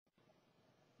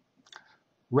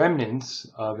remnants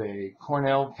of a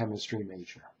Cornell chemistry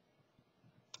major.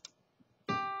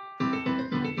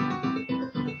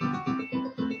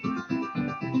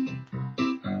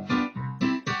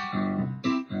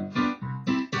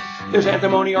 There's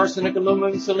antimony, arsenic,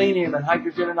 aluminum, selenium, and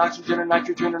hydrogen, and oxygen, and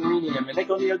nitrogen, and rhenium, and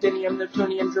nickel, neodymium,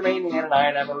 neptunium, germanium, and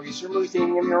iron, americium,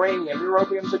 ruthenium, uranium,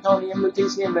 europium, zirconium,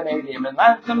 lutetium, vanadium, and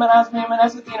lanthanum, and osmium, and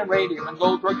acetine, and radium, and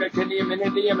gold, actinium, and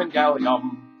indium, and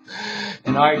gallium,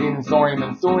 and iodine, and thorium,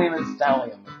 and thulium, and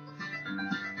thallium.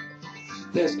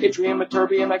 There's yttrium,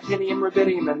 ytterbium, actinium,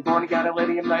 rubidium, and boron,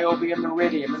 gadolinium, niobium,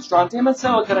 iridium, and strontium, and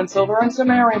silicon, and silver, and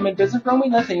samarium, and bismuth,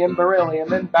 lithium,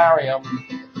 beryllium, and barium.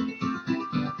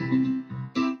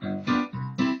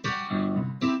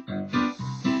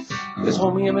 There's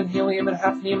holmium and helium and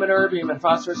hafnium and erbium and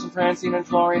phosphorus and francine and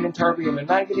fluorine and terbium and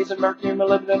manganese and mercury and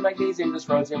molybdenum and magnesium,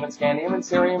 dysprosium and scandium and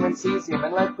cerium and cesium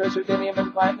and lead, praseodymium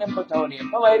and platinum,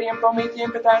 plutonium, palladium,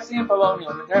 promethium, potassium,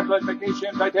 polonium and tantalum,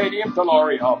 magnesium, titanium,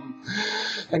 tellurium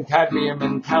and cadmium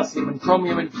and calcium and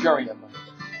chromium and curium.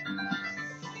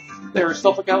 There's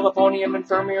sulfur, californium, and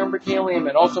fermium, and berkelium,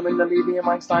 and also indolithium,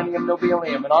 einsteinium,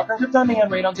 nobelium, and argon, kryptonium,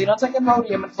 radon, xenon, second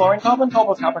rhodium, and fluorine, carbon,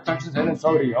 cobalt, copper, tungsten, and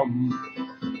sodium.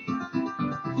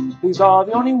 These are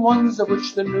the only ones of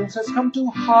which the news has come to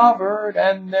Harvard,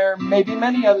 and there may be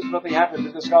many others, but they haven't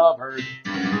been discovered.